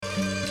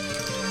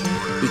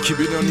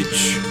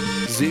2013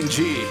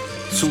 Zenci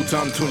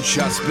Sultan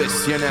Tunçaz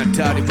Besyener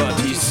Taribat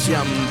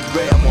İsyan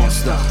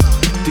Reyamos'ta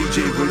DJ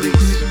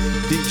Release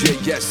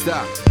DJ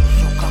Yesta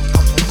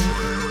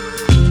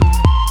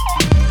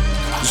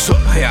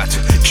Zor hayat,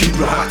 kim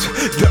rahat,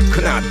 dört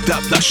kanat,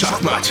 dabla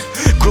şahmat.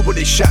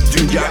 Globalleşen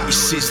dünya,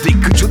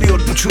 işsizlik, kıcılıyor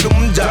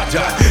uçurumda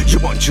da.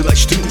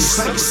 Yabancılaştın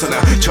insan insana,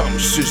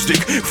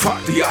 tahammülsüzlük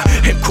farklı ya.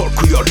 Hem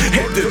korkuyor,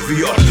 hem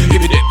dövüyor,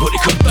 hem de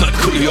barikatlar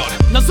kuruyor.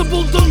 Nasıl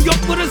buldum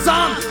yok mu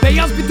rızan?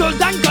 Beyaz bir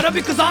gölden kara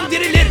bir kızan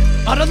dirilir.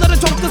 Aralara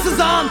çok da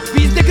sızan,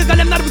 bizdeki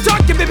kalemler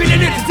bıçak gibi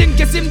bilinir. Sizin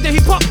kesimde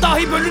hip hop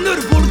dahi bölünür.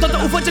 Burada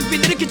da ufacık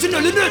bir lirik için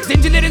ölünür.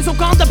 Zencilerin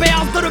sokağında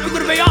beyazlar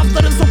övülür,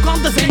 beyazların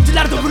sokağında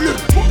zenciler dövülür.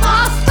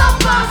 Pasta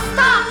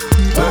pasta,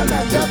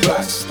 Bana da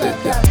bastı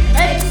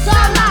hep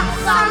sana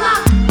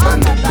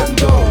anadan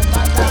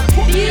doğmadan.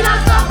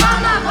 Biraz da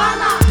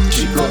bana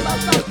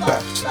Çikolata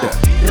pasta,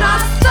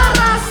 Rasta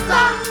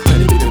rasta,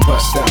 hani benim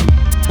pastam.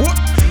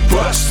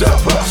 Pasta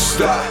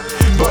pasta,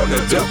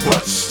 bana da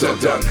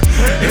pastadan.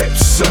 Hep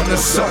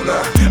sana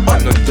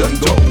anadan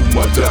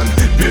doğmadan.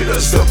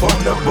 Biraz da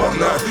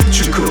bana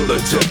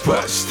çikolata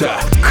pasta.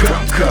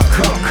 Kanka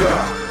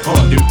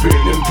hani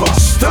benim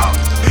pastam.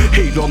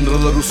 Hey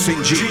Londralı Rus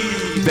zenci,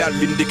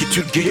 Berlin'deki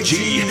Türk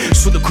genci,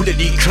 Suda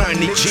Kuleli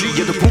kranici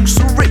ya da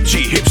punksu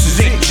rapçi. Hepsi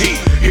zenci,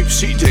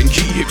 hepsi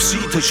dengi,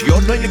 hepsi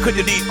taşıyor aynı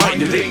kaderi,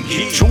 aynı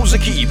rengi. Çoğu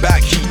zeki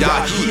belki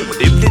dahi ama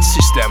devlet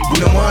sistem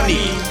buna mani.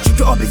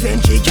 Çünkü o bir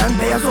zenciyken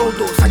beyaz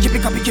oldu. Sanki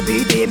bir kapı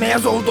gibiydi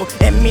beyaz oldu.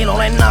 Emin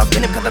ol en az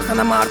benim kadar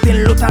sana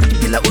Martin Luther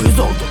gibiyle uyuz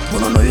oldu.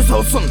 Bunun uyuz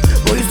olsun,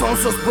 boyu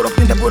sonsuz.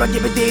 Brooklyn'de bura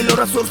gibi değil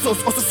orası ursuz.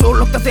 O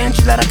susurlukta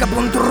zenciler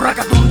akabundur,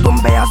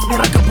 rakadundum. Beyaz bir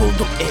rakı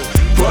buldum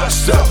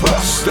Pasta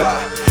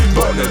pasta,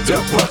 bana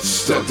da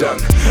pastadan.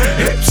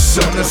 Hep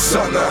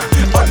sana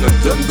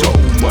anadan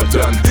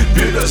doğmadan.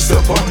 Biraz da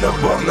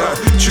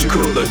bana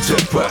çikolata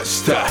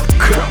pasta.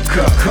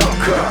 Kanka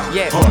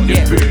hani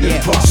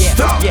benim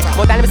pastam.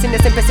 Modern misin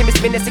nesin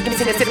pesimist mi nesin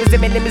kimsin esir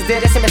bizim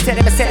elimizde resim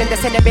eserim eserin de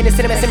seni beni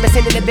sirmesin ve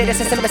seninle deri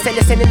sesin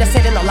mesele seninle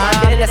serin olan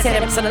birine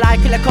serim. Sana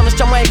layıkıyla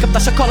konuşacağım ayıkıp da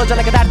şok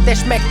olacağına kadar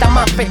deşmekten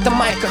mahvettim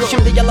Michael.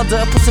 Şimdi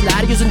yaladığı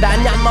pusular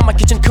yüzünden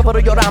yanmamak için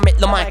kıvırıyor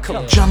rahmetli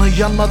Michael. Canı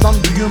yanmadan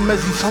büyümez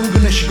insan,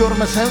 güneşi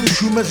görmesen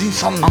üşümez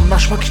insan.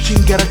 Anlaşmak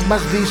için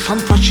gerekmez lisan,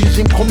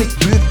 faşizm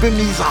komik büyük bir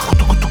mizah.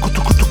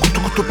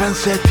 Kutu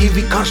pense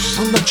TV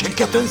karşısında çek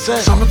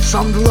yatense. Sanat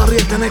sandılar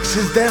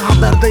yeteneksizde,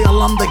 haberde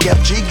yalan da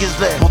gerçeği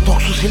gizle.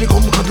 Botokslu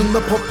silikon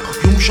kadında pop,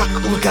 yumuşak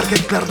ılık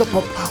erkeklerde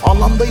pop.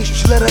 Alanda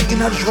işçilere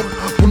iner job,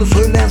 bunu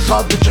söyleyen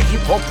sadece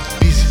hip hop.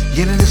 Biz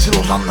yeni nesil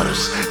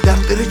ozanlarız,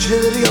 dertleri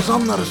çileleri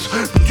yazanlarız.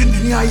 Bütün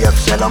dünyaya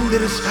selam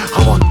veririz,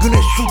 hava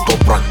güneş su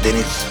toprak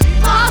deniz.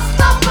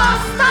 pasta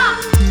pasta,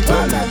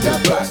 Bana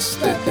da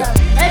pastadan.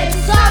 hep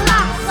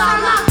sana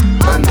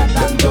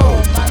Anadan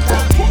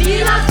doğmadan.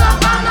 Biraz da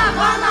bana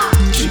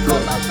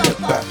Çikolata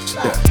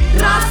pasta,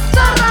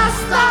 rasta,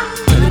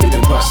 hani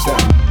benim pastam.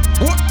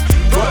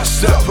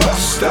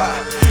 Pasta,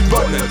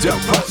 bana da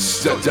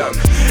pastadan.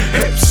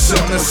 Hep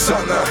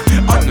sana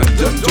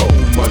anadan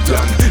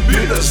doğmadan.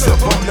 Biraz da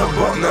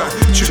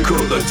bana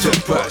çikolata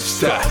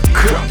pasta.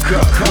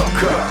 Kanka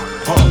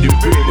hani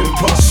benim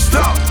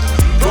pastam.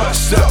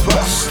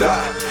 Pasta,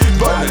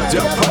 bana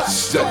da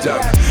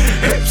pastadan.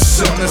 Hep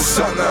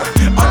sana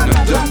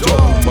anadan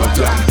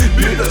doğmadan.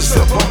 Biraz da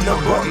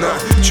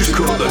bana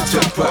çikolata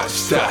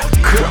pasta.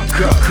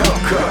 Kanka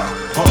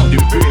hani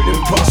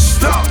benim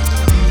pastam.